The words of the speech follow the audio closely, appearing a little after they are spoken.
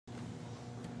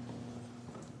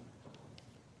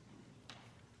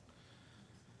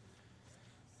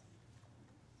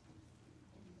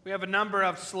We have a number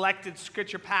of selected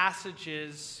scripture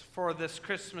passages for this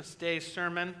Christmas Day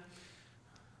sermon.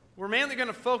 We're mainly going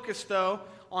to focus, though,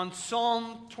 on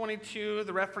Psalm 22,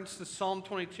 the reference to Psalm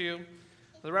 22,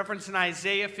 the reference in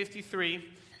Isaiah 53,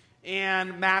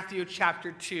 and Matthew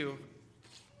chapter 2,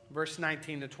 verse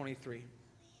 19 to 23.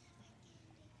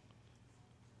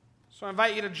 So I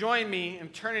invite you to join me in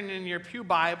turning in your pew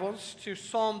Bibles to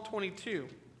Psalm 22.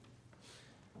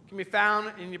 It can be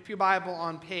found in your pew Bible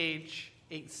on page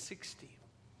 860.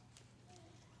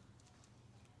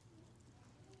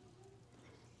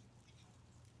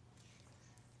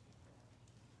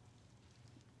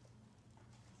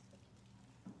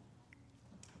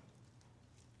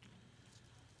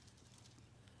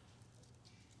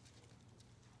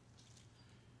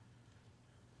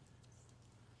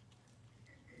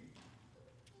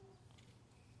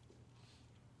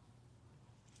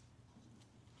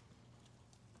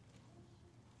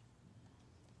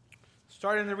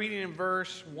 Starting the reading in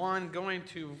verse 1, going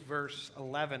to verse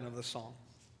 11 of the psalm.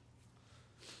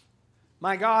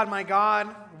 My God,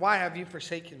 why have you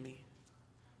forsaken me?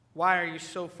 Why are you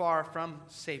so far from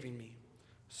saving me?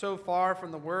 So far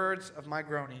from the words of my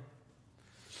groaning.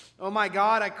 Oh my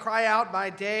God, I cry out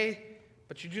by day,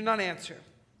 but you do not answer.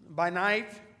 By night,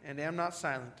 and am not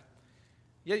silent.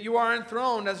 Yet you are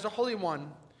enthroned as the Holy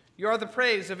One. You are the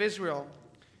praise of Israel.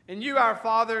 In you our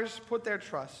fathers put their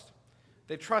trust.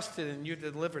 They trusted and you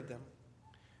delivered them.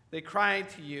 They cried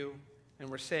to you and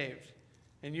were saved.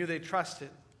 In you they trusted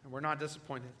and were not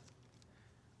disappointed.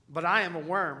 But I am a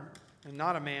worm and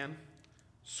not a man,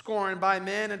 scorned by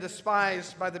men and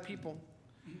despised by the people.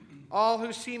 All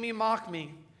who see me mock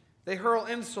me. They hurl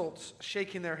insults,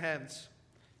 shaking their heads.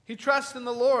 He trusts in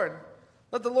the Lord.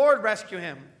 Let the Lord rescue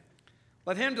him.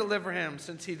 Let him deliver him,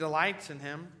 since he delights in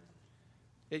him.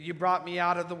 Yet you brought me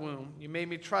out of the womb. You made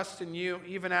me trust in you,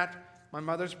 even at my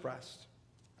mother's breast.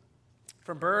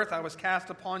 From birth I was cast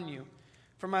upon you.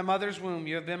 From my mother's womb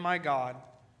you have been my God.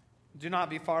 Do not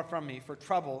be far from me, for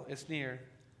trouble is near,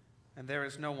 and there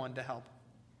is no one to help.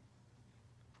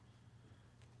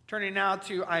 Turning now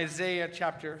to Isaiah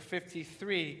chapter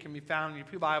 53, can be found in your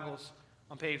pew Bibles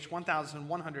on page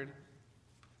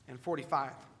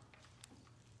 1145.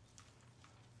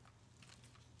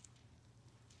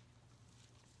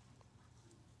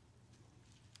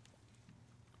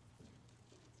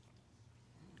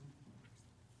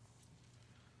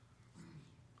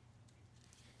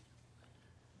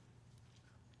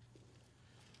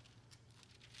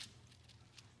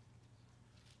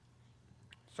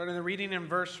 Starting the reading in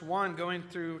verse 1, going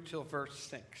through till verse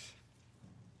 6.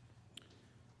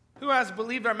 Who has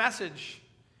believed our message,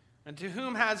 and to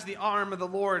whom has the arm of the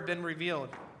Lord been revealed?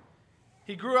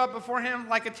 He grew up before him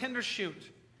like a tender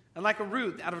shoot, and like a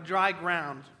root out of dry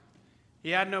ground. He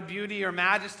had no beauty or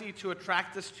majesty to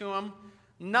attract us to him,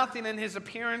 nothing in his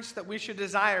appearance that we should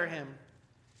desire him.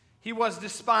 He was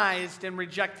despised and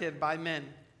rejected by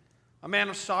men, a man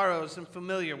of sorrows and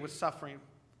familiar with suffering.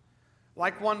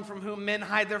 Like one from whom men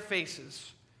hide their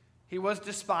faces, he was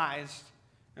despised,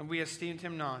 and we esteemed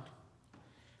him not.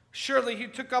 Surely he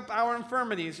took up our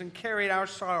infirmities and carried our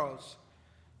sorrows.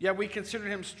 Yet we considered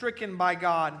him stricken by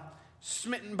God,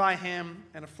 smitten by him,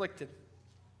 and afflicted.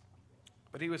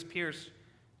 But he was pierced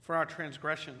for our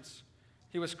transgressions.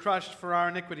 He was crushed for our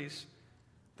iniquities.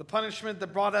 The punishment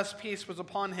that brought us peace was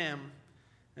upon him,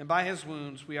 and by his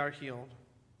wounds we are healed.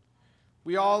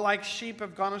 We all like sheep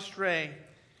have gone astray.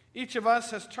 Each of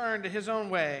us has turned to his own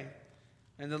way,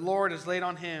 and the Lord has laid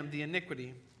on him the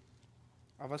iniquity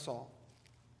of us all.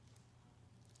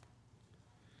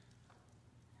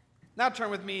 Now turn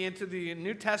with me into the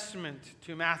New Testament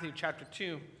to Matthew chapter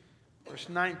 2, verse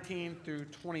 19 through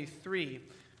 23.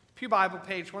 Pew Bible,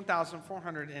 page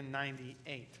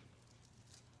 1498.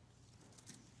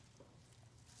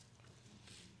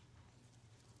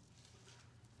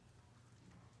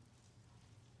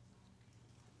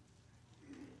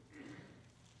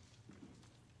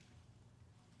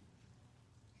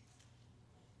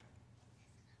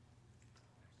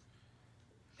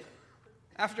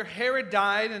 After Herod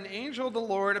died, an angel of the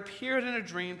Lord appeared in a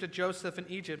dream to Joseph in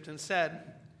Egypt and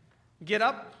said, "Get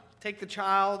up, take the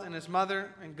child and his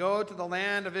mother, and go to the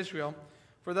land of Israel,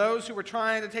 for those who were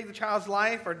trying to take the child's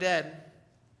life are dead."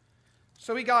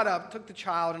 So he got up, took the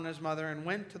child and his mother, and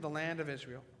went to the land of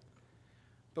Israel.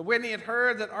 But when he had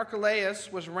heard that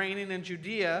Archelaus was reigning in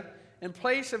Judea in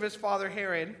place of his father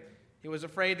Herod, he was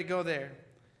afraid to go there.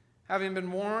 Having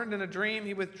been warned in a dream,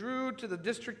 he withdrew to the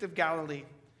district of Galilee.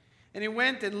 And he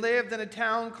went and lived in a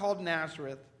town called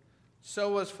Nazareth.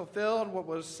 So was fulfilled what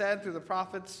was said through the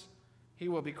prophets, he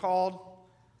will be called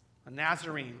a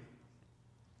Nazarene.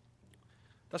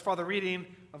 Thus far the reading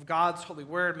of God's holy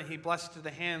word. May he bless it to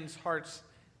the hands, hearts,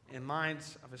 and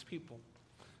minds of his people.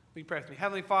 We pray with me.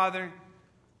 Heavenly Father,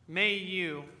 may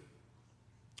you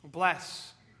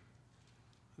bless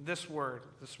this word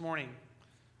this morning.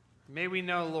 May we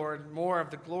know, Lord, more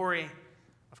of the glory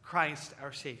of Christ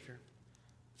our Savior.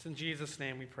 It's in Jesus'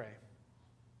 name we pray.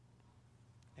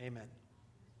 Amen.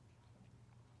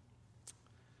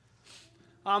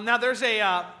 Now there's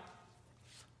a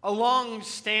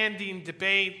long-standing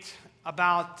debate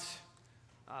about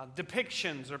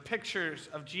depictions or pictures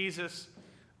of Jesus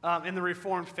in the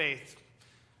Reformed faith.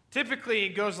 Typically,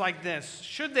 it goes like this.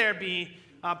 Should there be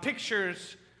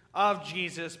pictures of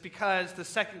Jesus, because the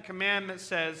second commandment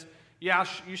says,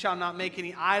 you shall not make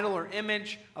any idol or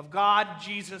image of God.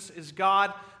 Jesus is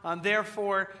God.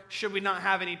 Therefore, should we not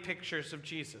have any pictures of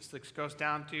Jesus? This goes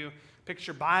down to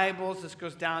picture Bibles. This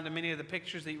goes down to many of the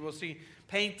pictures that you will see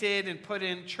painted and put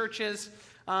in churches.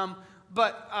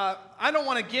 But I don't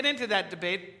want to get into that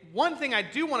debate. One thing I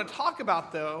do want to talk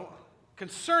about, though,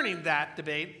 concerning that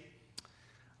debate,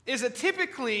 is that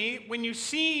typically when you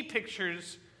see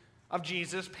pictures of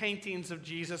Jesus, paintings of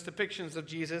Jesus, depictions of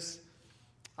Jesus,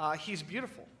 he's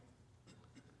beautiful.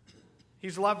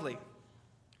 He's lovely.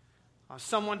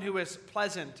 Someone who is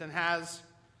pleasant and has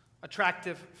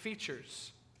attractive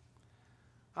features,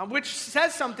 which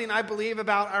says something, I believe,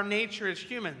 about our nature as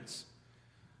humans.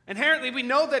 Inherently, we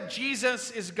know that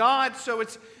Jesus is God, so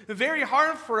it's very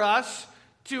hard for us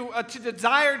to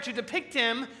desire to depict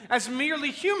him as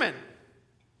merely human.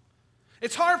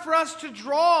 It's hard for us to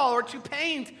draw or to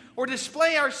paint or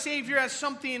display our Savior as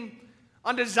something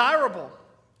undesirable,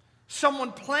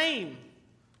 someone plain,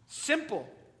 simple,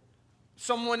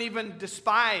 someone even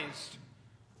despised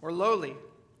or lowly.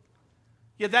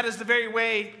 Yet that is the very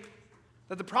way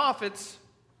that the prophets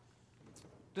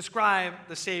describe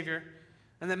the Savior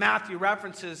and that Matthew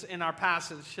references in our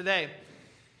passage today.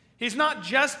 He's not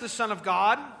just the Son of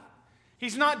God.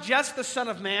 He's not just the Son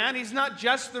of Man. He's not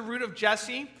just the root of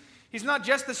Jesse. He's not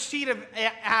just the seed of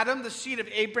Adam, the seed of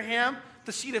Abraham,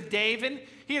 the seed of David.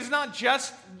 He is not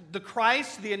just the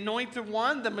Christ, the anointed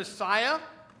one, the Messiah.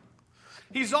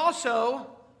 He's also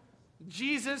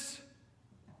Jesus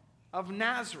of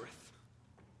Nazareth.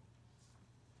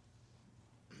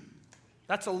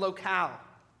 That's a locale.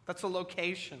 That's a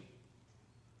location.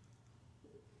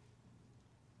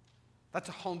 That's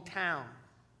a hometown.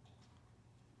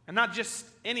 And not just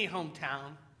any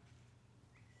hometown.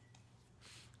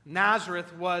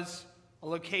 Nazareth was a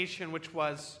location which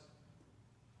was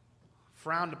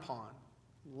frowned upon,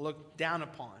 looked down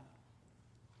upon.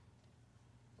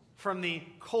 From the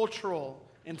cultural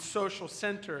and social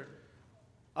center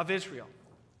of Israel,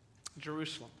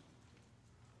 Jerusalem.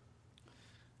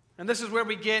 And this is where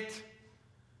we get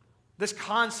this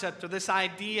concept or this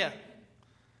idea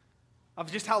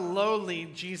of just how lowly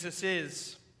Jesus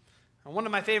is. And one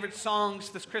of my favorite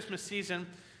songs this Christmas season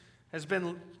has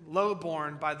been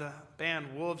Lowborn by the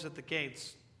band Wolves at the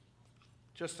Gates.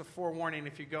 Just a forewarning,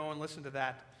 if you go and listen to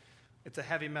that, it's a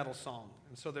heavy metal song.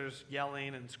 And so there's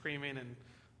yelling and screaming and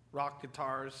rock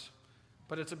guitars.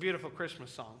 But it's a beautiful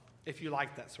Christmas song, if you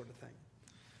like that sort of thing.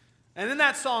 And in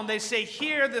that song, they say,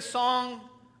 "Hear the song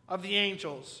of the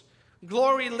angels.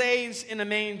 Glory lays in a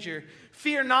manger.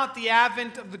 Fear not the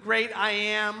advent of the great I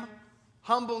am.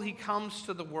 Humble he comes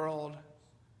to the world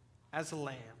as a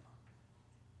lamb."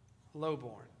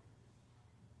 Lowborn.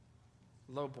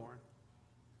 Lowborn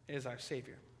is our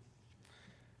Savior.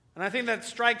 And I think that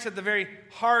strikes at the very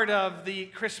heart of the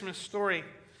Christmas story.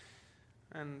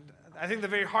 And I think the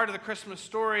very heart of the Christmas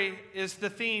story is the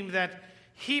theme that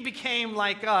he became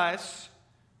like us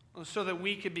so that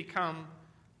we could become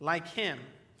like him.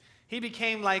 He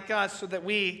became like us so that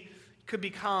we could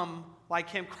become like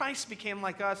him. Christ became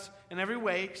like us in every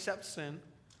way except sin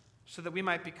so that we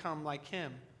might become like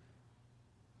him.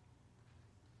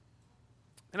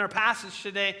 In our passage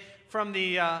today from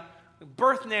the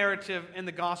birth narrative in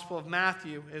the Gospel of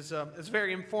Matthew is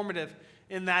very informative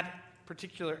in that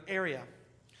particular area.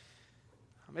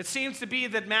 It seems to be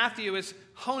that Matthew is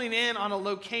honing in on a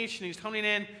location. He's honing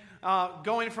in,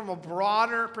 going from a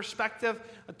broader perspective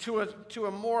to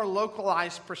a more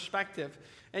localized perspective.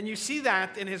 And you see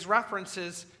that in his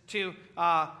references to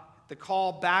the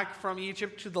call back from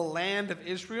Egypt to the land of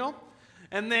Israel.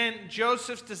 And then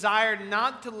Joseph's desire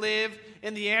not to live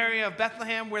in the area of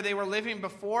Bethlehem where they were living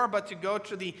before, but to go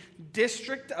to the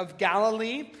district of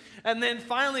Galilee. And then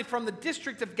finally from the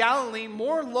district of Galilee,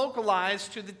 more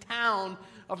localized to the town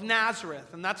of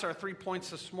Nazareth. And that's our 3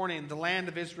 points this morning: the land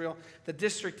of Israel, the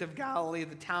district of Galilee,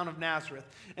 the town of Nazareth.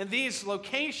 And these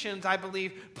locations, I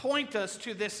believe, point us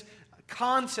to this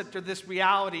concept or this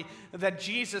reality that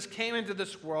Jesus came into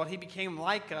this world. He became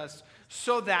like us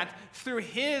so that through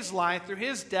his life, through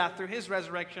his death, through his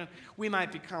resurrection, we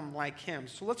might become like him.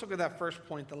 So let's look at that first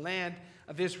point, the land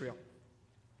of Israel.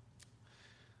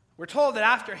 We're told that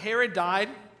after Herod died,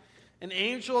 an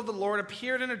angel of the Lord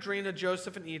appeared in a dream to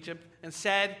Joseph in Egypt and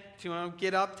said to him,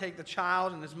 "Get up, take the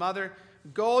child and his mother,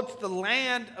 go to the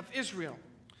land of Israel.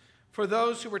 For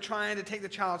those who were trying to take the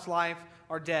child's life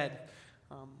are dead."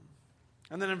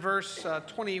 And then in verse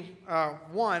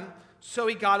 21, so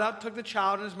he got up, took the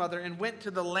child and his mother, and went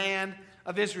to the land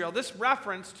of Israel. This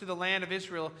reference to the land of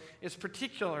Israel is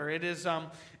particular. It is,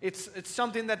 it's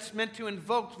something that's meant to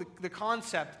invoke the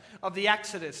concept of the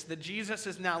Exodus, that Jesus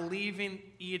is now leaving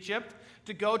Egypt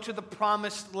to go to the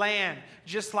promised land,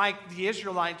 just like the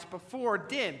Israelites before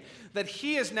did. That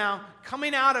he is now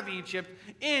coming out of Egypt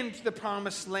into the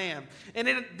promised land.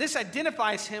 And this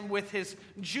identifies him with his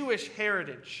Jewish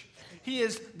heritage. He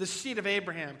is the seed of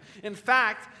Abraham. In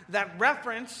fact, that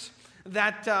reference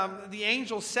that the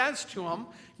angel says to him,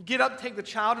 "Get up, take the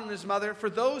child and his mother,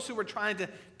 for those who were trying to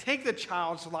take the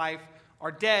child's life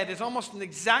are dead," is almost an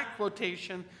exact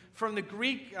quotation from the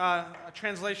Greek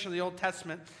translation of the Old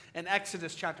Testament in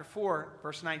Exodus chapter 4,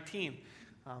 verse 19.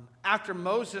 After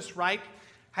Moses,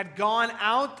 had gone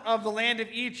out of the land of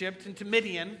Egypt into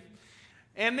Midian,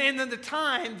 and then the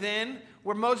time then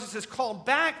where Moses is called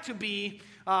back to be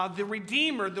the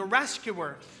redeemer, the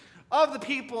rescuer of the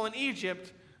people in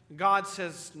Egypt, God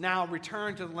says, now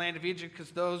return to the land of Egypt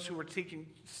because those who were seeking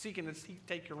to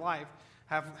take your life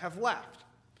have left.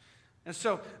 And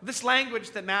so this language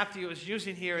that Matthew is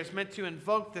using here is meant to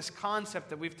invoke this concept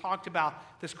that we've talked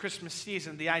about this Christmas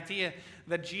season, the idea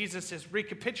that Jesus is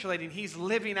recapitulating. He's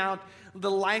living out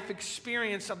the life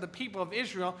experience of the people of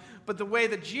Israel, but the way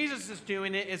that Jesus is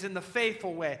doing it is in the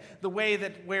faithful way, the way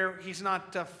that where he's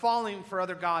not falling for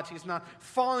other gods, he's not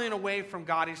falling away from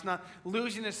God, he's not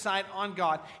losing his sight on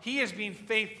God. He is being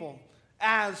faithful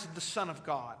as the Son of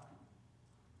God,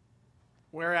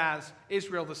 whereas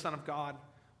Israel, the Son of God,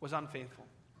 was unfaithful.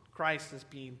 Christ is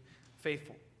being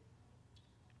faithful.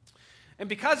 And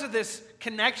because of this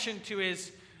connection to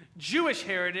his Jewish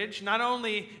heritage, not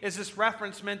only is this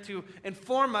reference meant to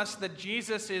inform us that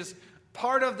Jesus is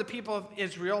part of the people of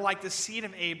Israel, like the seed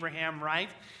of Abraham, right?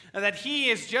 And that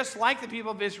he is just like the people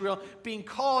of Israel, being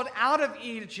called out of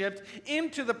Egypt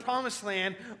into the promised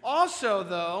land. Also,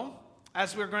 though,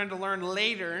 as we're going to learn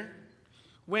later,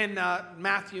 when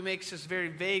Matthew makes this very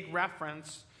vague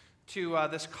reference to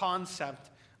this concept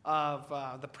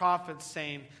of the prophets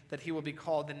saying that he will be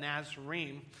called the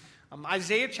Nazarene.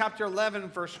 Isaiah chapter 11,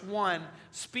 verse 1,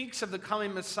 speaks of the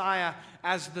coming Messiah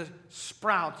as the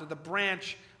sprout or the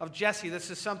branch of Jesse. This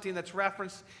is something that's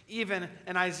referenced even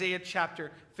in Isaiah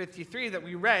chapter 53 that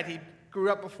we read. He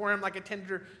grew up before him like a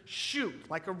tender shoot,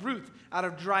 like a root out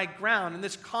of dry ground. And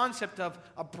this concept of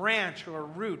a branch or a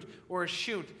root or a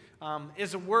shoot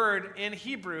is a word in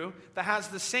Hebrew that has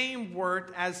the same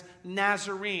word as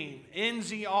Nazarene,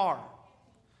 NZR.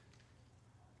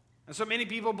 And so many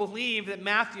people believe that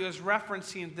Matthew is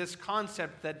referencing this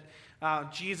concept that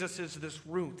Jesus is this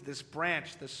root, this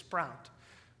branch, this sprout,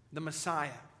 the Messiah.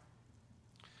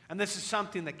 And this is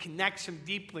something that connects him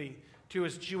deeply to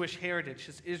his Jewish heritage,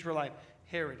 his Israelite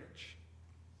heritage.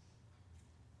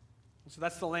 And so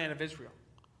that's the land of Israel.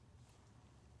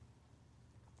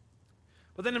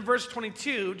 But then in verse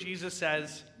 22, Jesus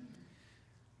says,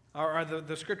 or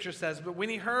the scripture says, "But when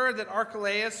he heard that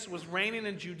Archelaus was reigning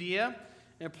in Judea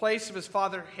in place of his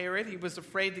father Herod, he was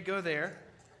afraid to go there.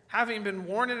 Having been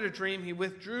warned in a dream, he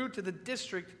withdrew to the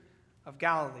district of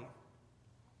Galilee."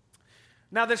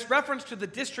 Now, this reference to the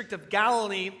district of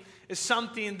Galilee is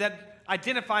something that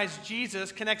identifies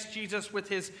Jesus, connects Jesus with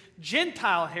his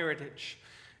Gentile heritage.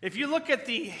 If you look at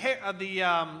the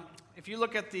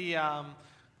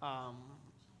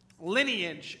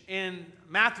lineage in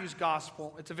Matthew's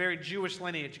gospel, it's a very Jewish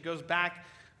lineage. It goes back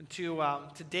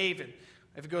to David.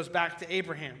 If it goes back to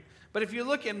Abraham. But if you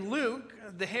look in Luke,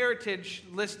 the heritage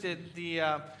listed,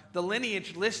 the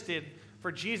lineage listed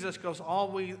for Jesus goes all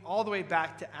the way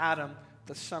back to Adam,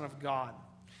 the Son of God.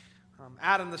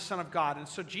 Adam, the Son of God. And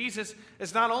so Jesus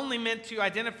is not only meant to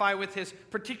identify with his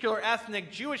particular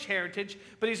ethnic Jewish heritage,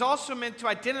 but he's also meant to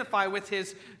identify with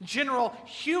his general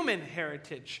human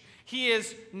heritage. He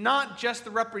is not just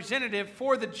the representative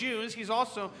for the Jews, he's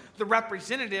also the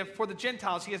representative for the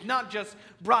Gentiles. He has not just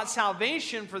brought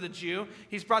salvation for the Jew,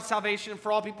 he's brought salvation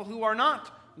for all people who are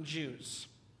not Jews.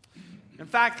 In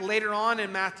fact, later on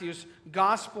in Matthew's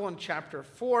gospel in chapter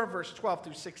 4, verse 12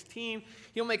 through 16,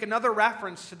 he'll make another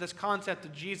reference to this concept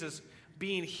of Jesus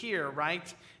being here,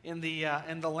 right, in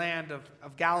the land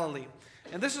of Galilee.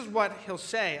 And this is what he'll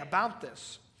say about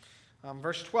this.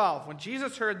 Verse 12, when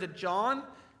Jesus heard that John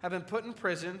had been put in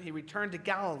prison, he returned to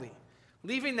Galilee.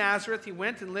 Leaving Nazareth, he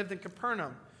went and lived in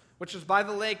Capernaum, which was by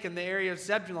the lake in the area of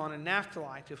Zebulun and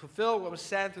Naphtali, to fulfill what was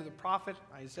said through the prophet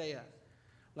Isaiah.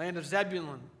 Land of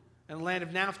Zebulun and land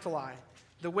of Naphtali,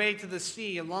 the way to the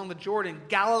sea along the Jordan,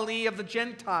 Galilee of the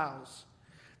Gentiles.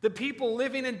 The people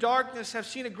living in darkness have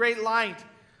seen a great light.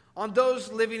 On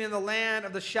those living in the land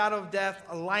of the shadow of death,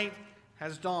 a light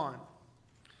has dawned.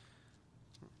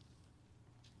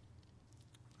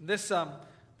 This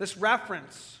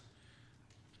reference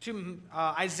to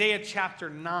Isaiah chapter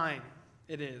 9,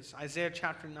 it is. Isaiah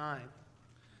chapter 9.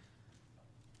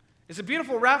 It's a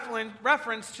beautiful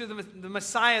reference to the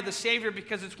Messiah, the Savior,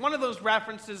 because it's one of those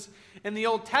references in the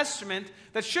Old Testament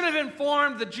that should have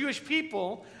informed the Jewish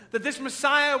people that this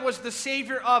Messiah was the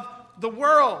Savior of the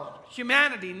world,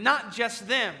 humanity, not just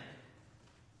them.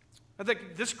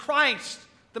 That this Christ,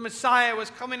 the Messiah, was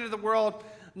coming into the world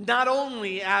not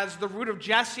only as the root of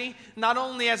Jesse, not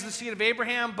only as the seed of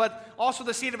Abraham, but also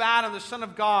the seed of Adam, the Son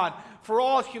of God, for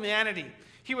all humanity.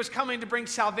 He was coming to bring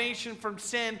salvation from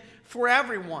sin for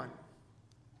everyone.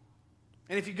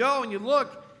 And if you go and you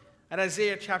look at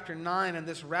Isaiah chapter 9 and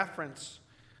this reference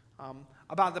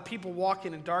about the people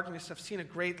walking in darkness have seen a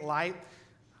great light,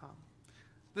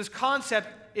 this concept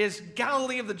is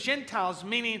Galilee of the Gentiles,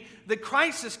 meaning that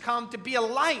Christ has come to be a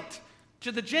light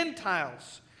to the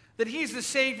Gentiles. That he's the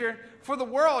Savior for the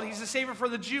world. He's the Savior for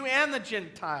the Jew and the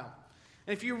Gentile.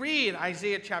 And if you read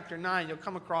Isaiah chapter 9, you'll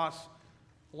come across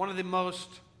one of the most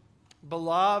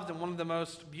beloved and one of the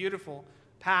most beautiful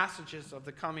passages of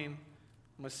the coming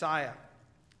Messiah.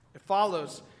 It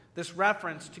follows this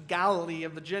reference to Galilee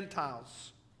of the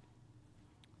Gentiles.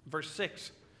 Verse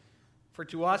 6, for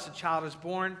to us a child is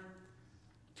born,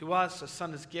 to us a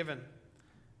son is given,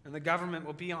 and the government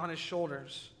will be on his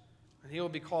shoulders. And he will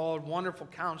be called Wonderful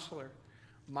Counselor,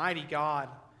 Mighty God,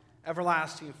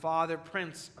 Everlasting Father,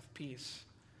 Prince of Peace.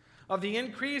 Of the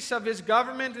increase of his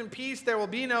government and peace there will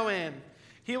be no end.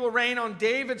 He will reign on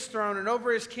David's throne and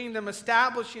over his kingdom,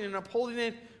 establishing and upholding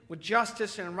it with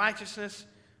justice and righteousness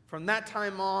from that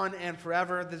time on and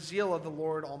forever. The zeal of the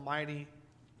Lord Almighty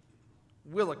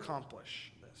will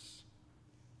accomplish this.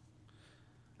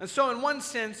 And so in one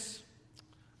sense,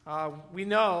 we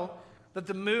know that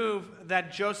the move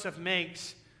that Joseph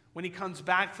makes when he comes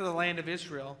back to the land of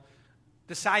Israel,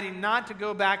 deciding not to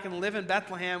go back and live in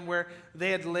Bethlehem where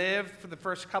they had lived for the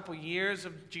first couple years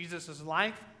of Jesus'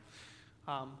 life,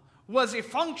 was a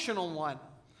functional one.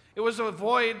 It was to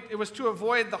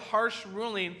avoid the harsh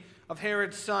ruling of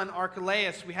Herod's son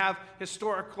Archelaus. We have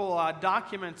historical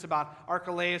documents about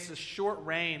Archelaus' short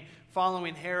reign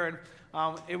following Herod.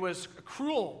 It was a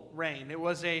cruel reign. It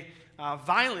was a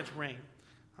violent reign.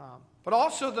 But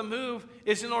also the move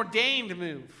is an ordained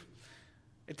move.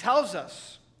 It tells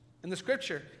us in the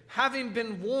scripture, having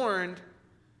been warned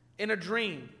in a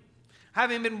dream.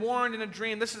 Having been warned in a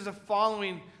dream, this is a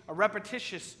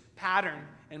repetitious pattern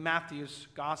in Matthew's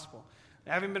gospel.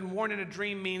 Having been warned in a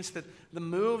dream means that the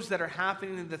moves that are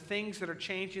happening and the things that are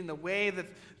changing, the way that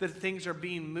things are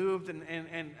being moved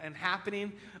and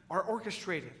happening are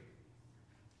orchestrated.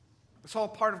 It's all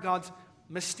part of God's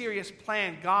mysterious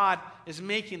plan. God is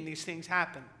making these things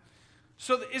happen.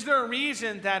 So is there a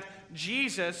reason that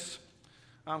Jesus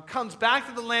comes back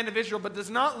to the land of Israel but does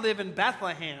not live in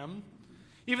Bethlehem,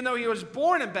 even though he was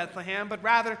born in Bethlehem, but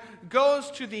rather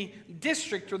goes to the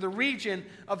district or the region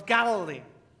of Galilee?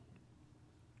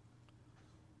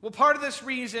 Well, part of this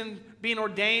reason being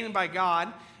ordained by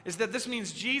God is that this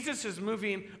means Jesus is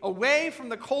moving away from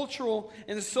the cultural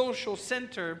and social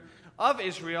center of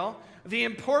Israel, the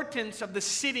importance of the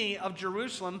city of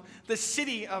Jerusalem, the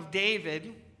city of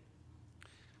David,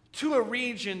 to a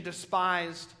region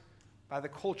despised by the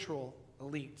cultural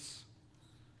elites,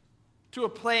 to a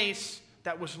place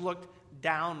that was looked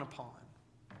down upon,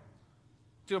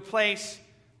 to a place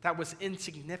that was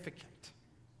insignificant,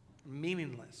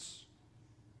 meaningless.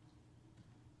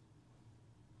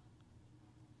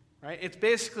 Right? It's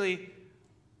basically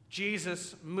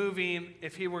Jesus moving,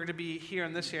 if he were to be here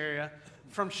in this area,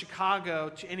 from Chicago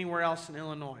to anywhere else in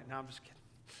Illinois. No, I'm just kidding.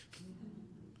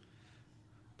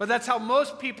 But that's how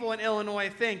most people in Illinois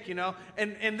think, you know.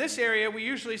 And in this area, we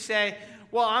usually say,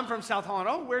 well, I'm from South Holland.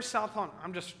 Oh, where's South Holland?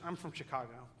 I'm from Chicago.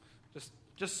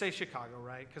 Just say Chicago,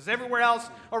 right? Because everywhere else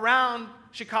around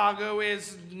Chicago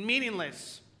is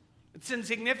meaningless. It's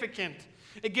insignificant.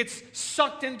 It gets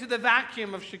sucked into the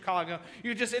vacuum of Chicago.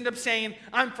 You just end up saying,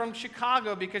 I'm from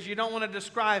Chicago, because you don't want to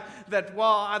describe that,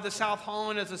 well, the South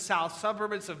Holland is a south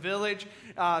suburb. It's a village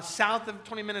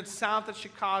 20 minutes south of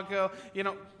Chicago.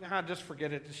 Just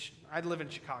forget it. I live in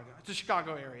Chicago. It's a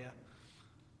Chicago area.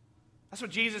 That's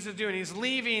what Jesus is doing. He's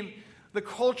leaving the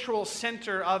cultural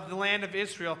center of the land of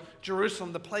Israel,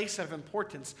 Jerusalem, the place of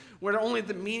importance, where only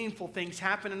the meaningful things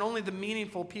happen and only the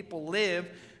meaningful people live,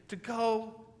 to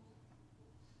go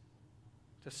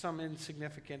to some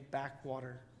insignificant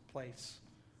backwater place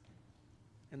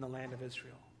in the land of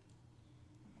Israel,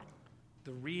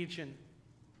 the region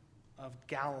of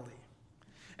Galilee.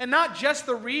 And not just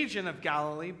the region of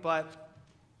Galilee, but,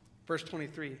 verse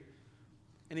 23,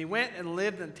 and he went and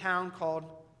lived in a town called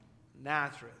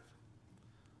Nazareth.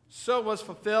 So was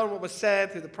fulfilled what was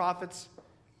said through the prophets,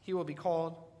 he will be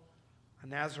called a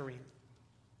Nazarene.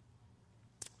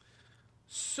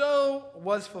 So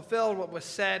was fulfilled what was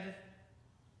said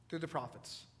through the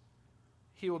prophets.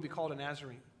 He will be called a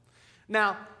Nazarene.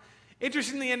 Now,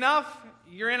 interestingly enough,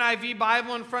 your NIV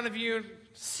Bible in front of you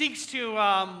seeks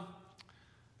to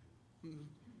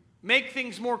make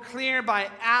things more clear by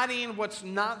adding what's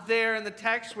not there in the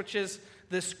text, which is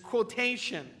this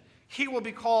quotation. He will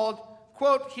be called,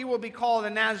 quote, he will be called a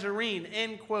Nazarene,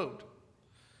 end quote.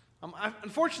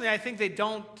 Unfortunately, I think they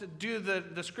don't do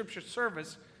the scripture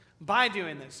service by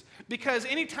doing this. Because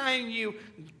anytime you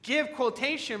give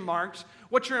quotation marks,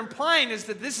 what you're implying is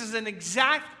that this is an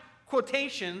exact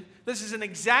quotation, this is an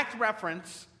exact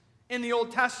reference in the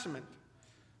Old Testament.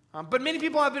 But many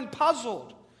people have been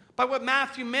puzzled by what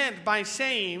Matthew meant by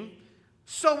saying,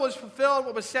 so was fulfilled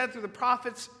what was said through the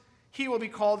prophets, he will be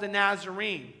called a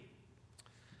Nazarene.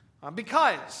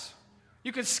 Because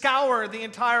you can scour the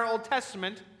entire Old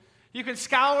Testament, you can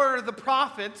scour the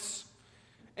prophets,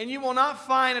 and you will not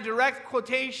find a direct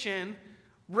quotation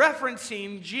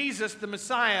referencing Jesus, the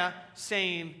Messiah,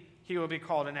 saying he will be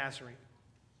called a Nazarene.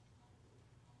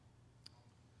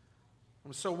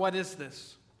 So what is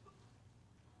this?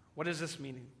 What is this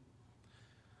meaning?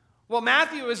 Well,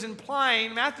 Matthew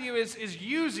is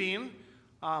using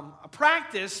a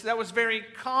practice that was very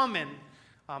common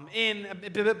in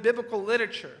biblical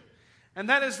literature. And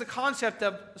that is the concept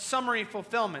of summary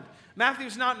fulfillment.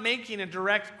 Matthew's not making a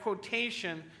direct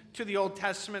quotation to the Old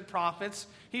Testament prophets.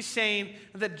 He's saying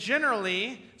that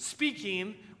generally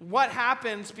speaking, what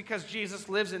happens because Jesus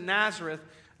lives in Nazareth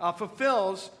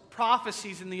fulfills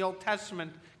prophecies in the Old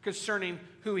Testament concerning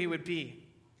who he would be.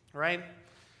 Right?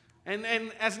 And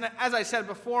as I said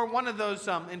before, one of those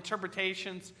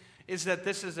interpretations is that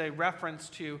this is a reference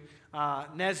to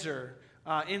Nezer,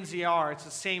 NZR. It's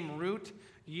the same root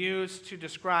used to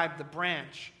describe the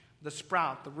branch, the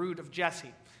sprout, the root of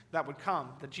Jesse that would come.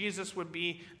 That Jesus would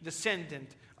be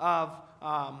descendant of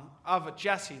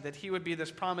Jesse, that he would be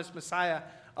this promised Messiah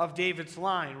of David's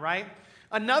line, right?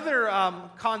 Another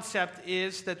concept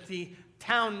is that the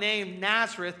town name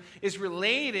Nazareth is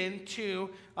related to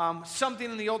something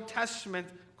in the Old Testament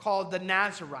called the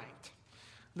Nazarite.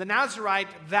 The Nazarite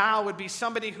vow would be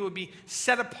somebody who would be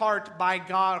set apart by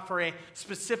God for a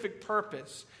specific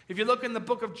purpose. If you look in the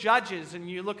book of Judges and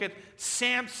you look at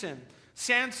Samson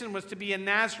was to be a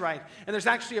Nazarite. And there's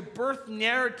actually a birth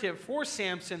narrative for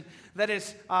Samson that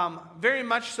is very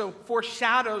much so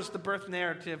foreshadows the birth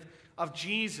narrative of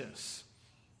Jesus.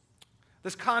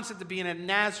 This concept of being a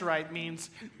Nazarite means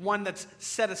one that's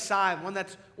set aside, one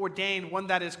that's ordained, one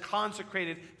that is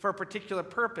consecrated for a particular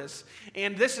purpose.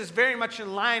 And this is very much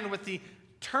in line with the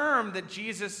term that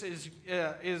Jesus is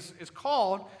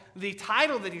called, the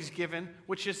title that he's given,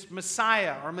 which is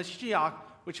Messiah or Mashiach,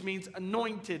 which means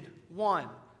anointed one,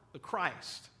 the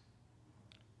Christ.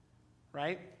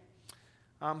 Right?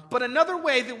 But another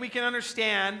way that we can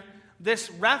understand this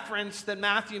reference that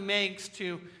Matthew makes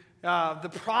to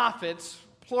the prophets,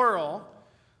 plural,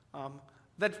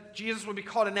 that Jesus would be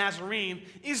called a Nazarene,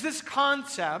 is this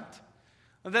concept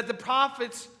that the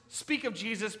prophets speak of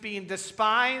Jesus being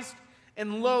despised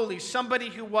and lowly, somebody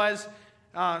who was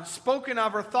spoken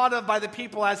of or thought of by the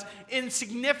people as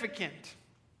insignificant.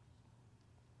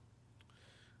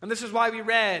 And this is why we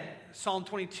read Psalm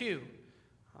 22,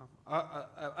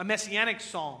 a messianic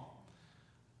psalm.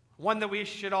 One that we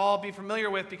should all be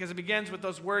familiar with because it begins with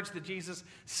those words that Jesus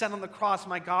said on the cross,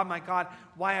 my God,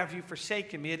 why have you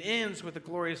forsaken me? It ends with a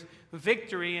glorious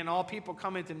victory and all people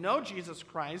coming to know Jesus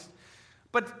Christ.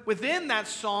 But within that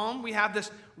psalm, we have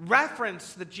this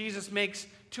reference that Jesus makes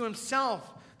to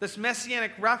himself, this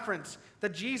messianic reference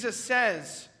that Jesus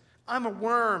says, I'm a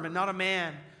worm and not a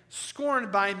man,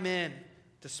 scorned by men,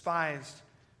 despised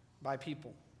by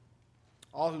people.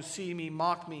 All who see me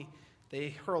mock me, they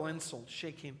hurl insults,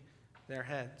 shaking their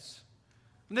heads.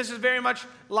 And this is very much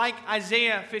like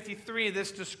Isaiah 53,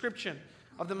 this description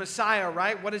of the Messiah,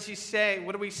 right? What does he say?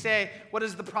 What do we say? What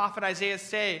does the prophet Isaiah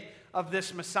say of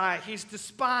this Messiah? He's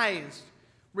despised,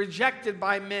 rejected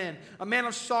by men, a man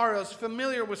of sorrows,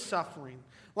 familiar with suffering.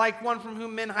 Like one from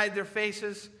whom men hide their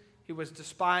faces, he was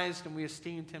despised and we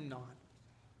esteemed him not.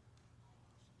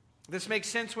 This makes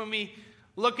sense when we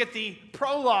look at the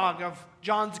prologue of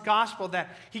John's gospel,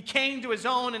 that he came to his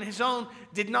own and his own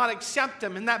did not accept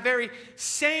him. In that very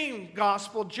same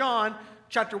gospel, John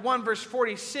chapter 1 verse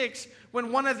 46,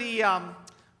 when one of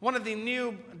the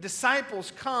new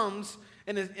disciples comes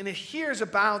and it hears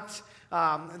about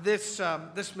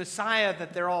this Messiah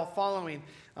that they're all following,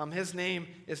 his name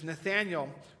is Nathanael,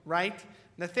 right?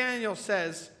 Nathanael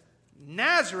says,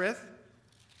 "Nazareth,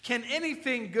 can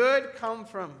anything good come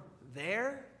from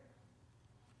there?"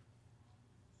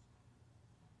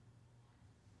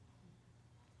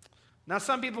 Now,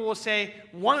 some people will say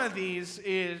one of these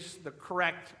is the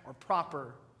correct or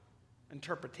proper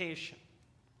interpretation.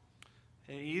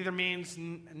 It either means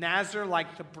Nazar,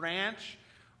 like the branch,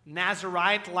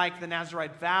 Nazarite, like the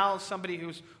Nazarite vow, somebody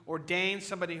who's ordained,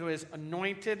 somebody who is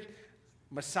anointed,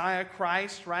 Messiah,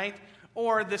 Christ, right?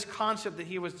 Or this concept that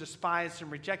he was despised and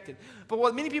rejected. But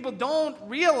what many people don't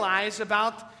realize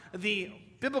about the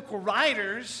biblical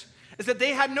writers is that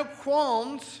they had no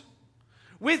qualms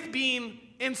with being,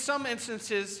 in some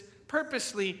instances,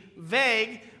 purposely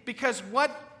vague, because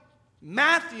what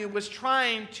Matthew was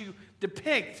trying to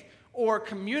depict or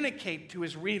communicate to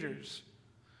his readers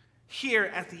here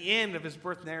at the end of his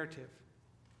birth narrative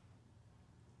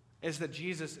is that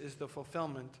Jesus is the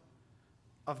fulfillment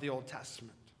of the Old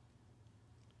Testament.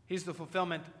 He's the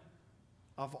fulfillment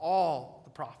of all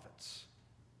the prophets.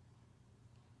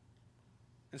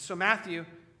 And so Matthew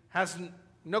has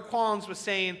no qualms with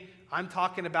saying, I'm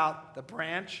talking about the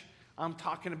branch. I'm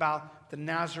talking about the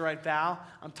Nazarite vow.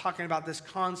 I'm talking about this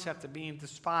concept of being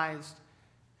despised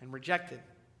and rejected.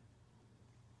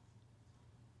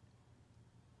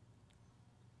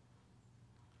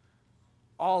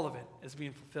 All of it is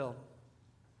being fulfilled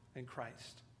in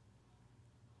Christ.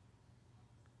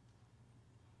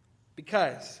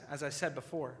 Because, as I said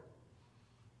before,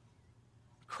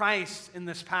 Christ in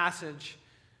this passage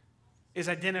is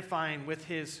identifying with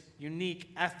his unique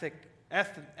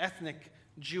ethnic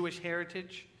Jewish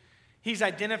heritage. He's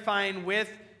identifying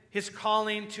with his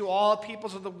calling to all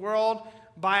peoples of the world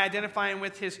by identifying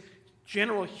with his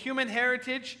general human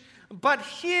heritage. But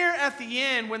here at the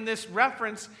end, when this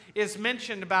reference is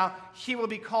mentioned about he will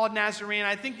be called Nazarene,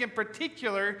 I think in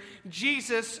particular,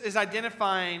 Jesus is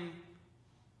identifying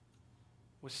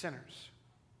with sinners.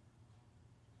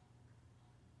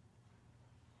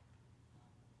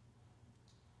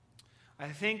 I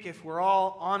think if we're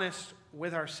all honest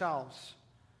with ourselves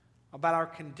about our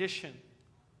condition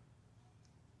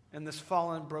in this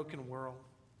fallen, broken world,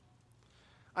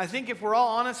 I think if we're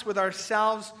all honest with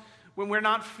ourselves when we're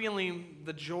not feeling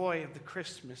the joy of the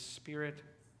Christmas spirit,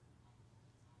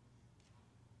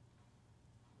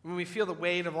 when we feel the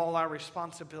weight of all our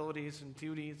responsibilities and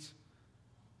duties,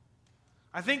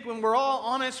 I think when we're all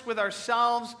honest with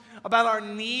ourselves about our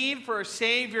need for a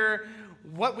Savior,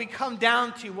 what we come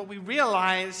down to, what we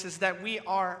realize is that we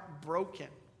are broken.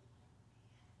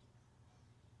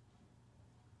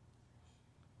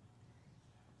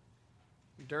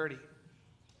 Dirty.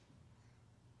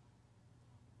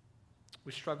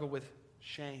 We struggle with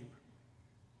shame.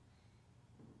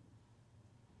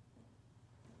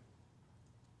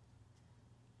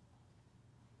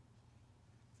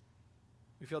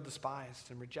 We feel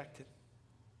despised and rejected,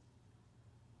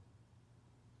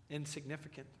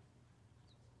 insignificant.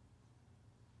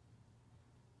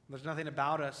 There's nothing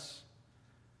about us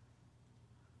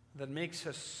that makes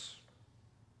us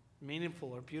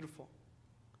meaningful or beautiful.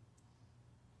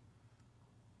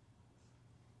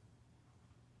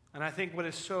 And I think what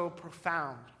is so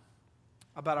profound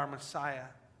about our Messiah,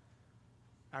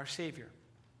 our Savior,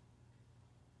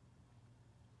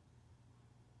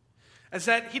 is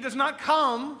that he does not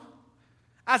come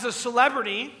as a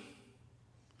celebrity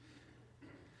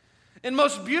in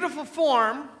most beautiful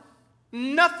form,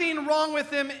 nothing wrong with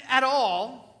him at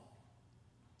all.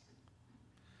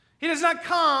 He does not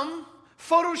come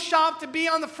photoshopped to be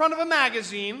on the front of a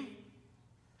magazine.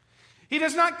 He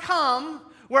does not come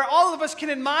where all of us can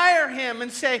admire him and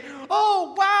say,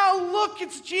 oh, wow, look,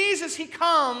 it's Jesus. He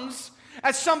comes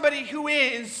as somebody who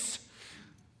is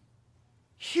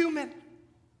human,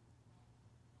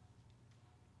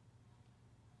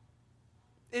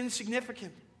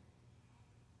 insignificant,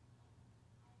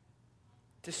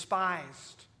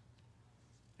 despised,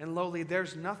 and lowly.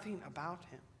 There's nothing about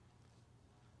him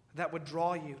that would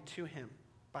draw you to him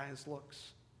by his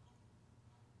looks.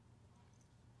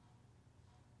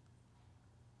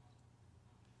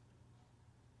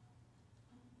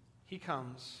 He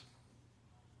comes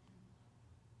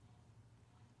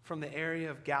from the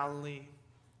area of Galilee,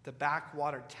 the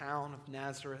backwater town of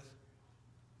Nazareth.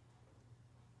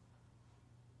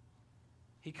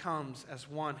 He comes as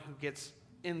one who gets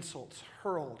insults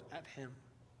hurled at him,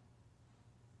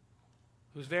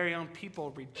 whose very own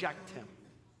people reject him.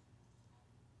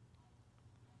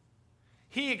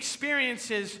 He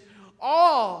experiences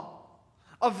all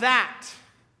of that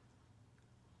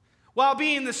while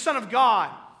being the Son of God,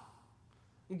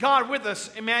 God with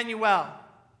us, Emmanuel,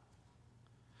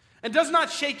 and does not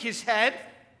shake his head.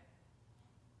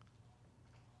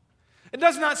 It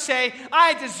does not say,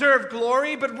 I deserve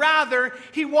glory, but rather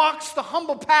he walks the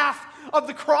humble path of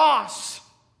the cross.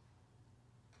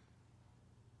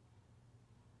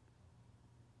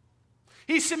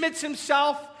 He submits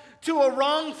himself to a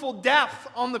wrongful death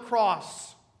on the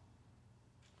cross.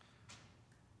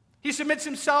 He submits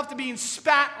himself to being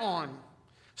spat on,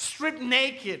 stripped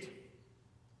naked,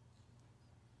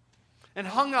 and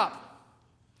hung up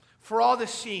for all to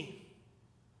see.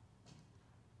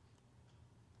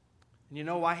 And you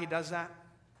know why he does that?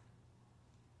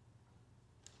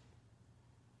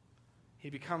 He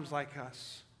becomes like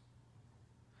us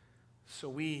so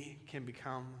we can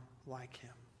become like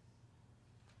him.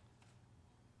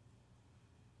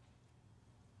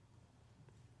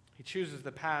 He chooses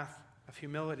the path of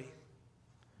humility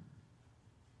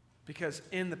because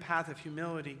in the path of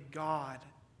humility, God,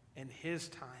 in his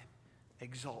time,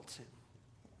 exalts him.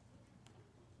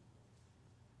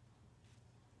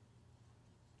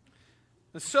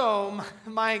 And so,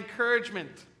 my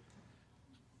encouragement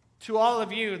to all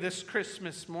of you this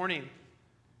Christmas morning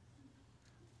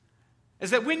is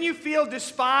that when you feel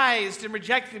despised and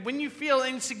rejected, when you feel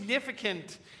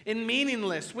insignificant and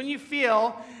meaningless, when you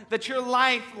feel that your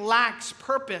life lacks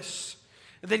purpose,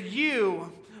 that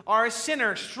you are a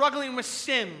sinner struggling with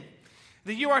sin,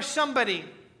 that you are somebody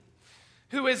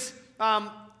who is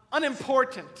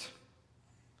unimportant,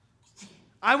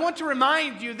 I want to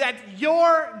remind you that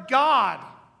your God,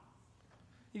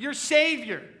 your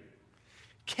Savior,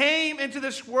 came into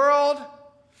this world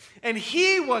and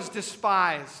he was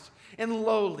despised and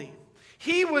lowly.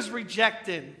 He was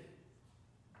rejected.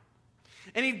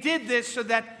 And he did this so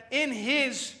that in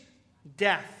his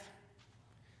death,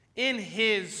 in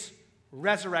his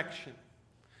resurrection,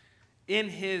 in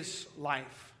his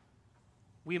life,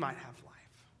 we might have life.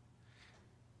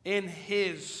 In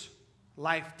his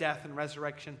life, death, and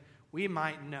resurrection, we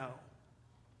might know.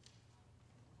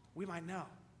 We might know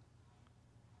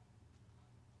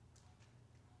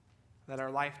that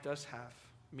our life does have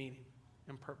meaning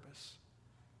and purpose,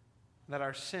 that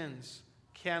our sins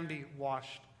can be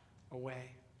washed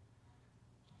away.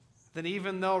 That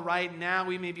even though right now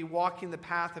we may be walking the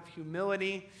path of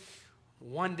humility,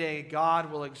 one day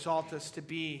God will exalt us to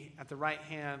be at the right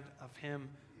hand of him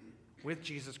with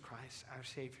Jesus Christ, our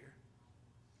Savior.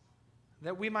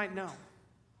 That we might know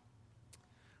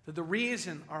that the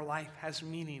reason our life has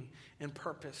meaning and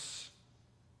purpose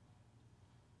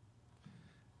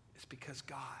is because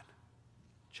God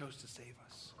chose to save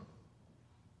us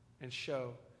and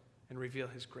show and reveal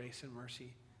his grace and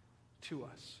mercy to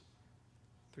us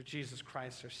through Jesus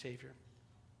Christ, our Savior.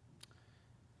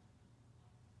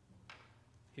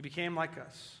 He became like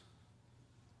us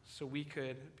so we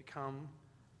could become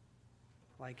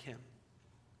like him.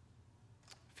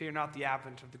 Fear not the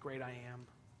advent of the great I am.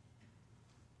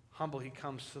 Humble he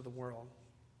comes to the world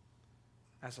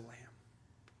as a lamb.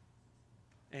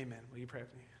 Amen. Will you pray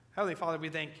with me? Heavenly Father, we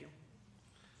thank you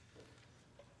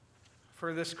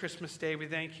for this Christmas day. We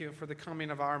thank you for the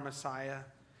coming of our Messiah.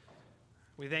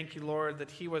 We thank you, Lord, that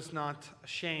he was not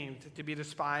ashamed to be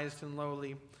despised and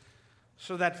lowly,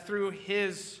 so that through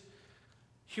his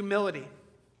humility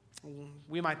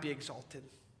we might be exalted.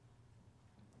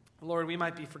 Lord, we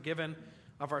might be forgiven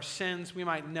of our sins. We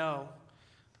might know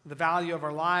the value of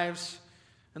our lives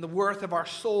and the worth of our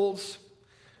souls.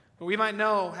 We might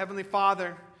know, Heavenly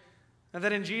Father,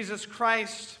 that in Jesus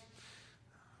Christ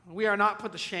we are not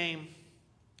put to shame.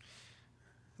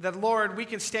 That, Lord, we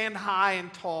can stand high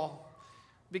and tall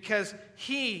because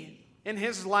he, in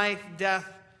his life, death,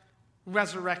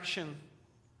 resurrection,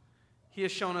 he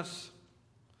has shown us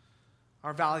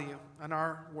our value and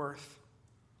our worth.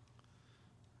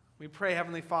 We pray,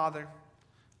 Heavenly Father,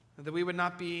 that we would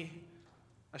not be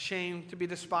ashamed to be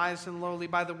despised and lowly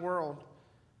by the world.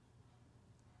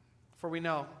 For we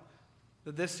know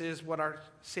that this is what our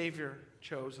Savior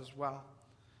chose as well.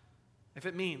 If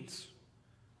it means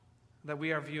that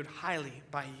we are viewed highly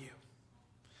by you,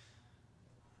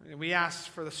 And we ask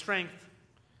for the strength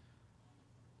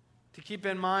to keep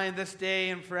in mind this day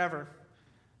and forever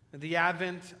the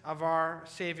advent of our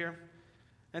Savior,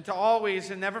 and to always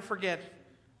and never forget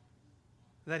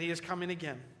that he is coming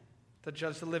again to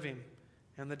judge the living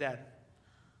and the dead.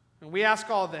 And we ask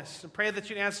all this and pray that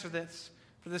you answer this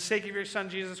for the sake of your Son,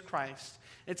 Jesus Christ.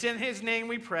 It's in his name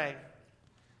we pray.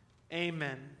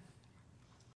 Amen.